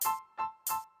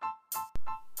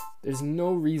There's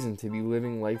no reason to be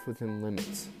living life within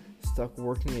limits, stuck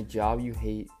working a job you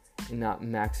hate and not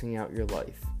maxing out your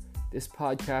life. This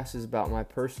podcast is about my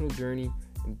personal journey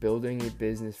in building a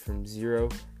business from 0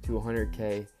 to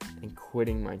 100K and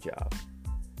quitting my job.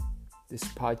 This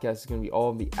podcast is going to be all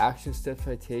of the action steps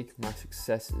I take, my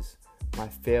successes, my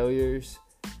failures,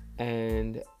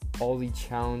 and all the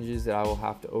challenges that I will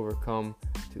have to overcome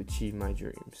to achieve my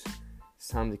dreams. It's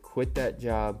time to quit that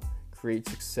job, create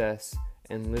success,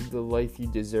 and live the life you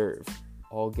deserve.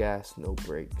 All gas, no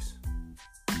brakes.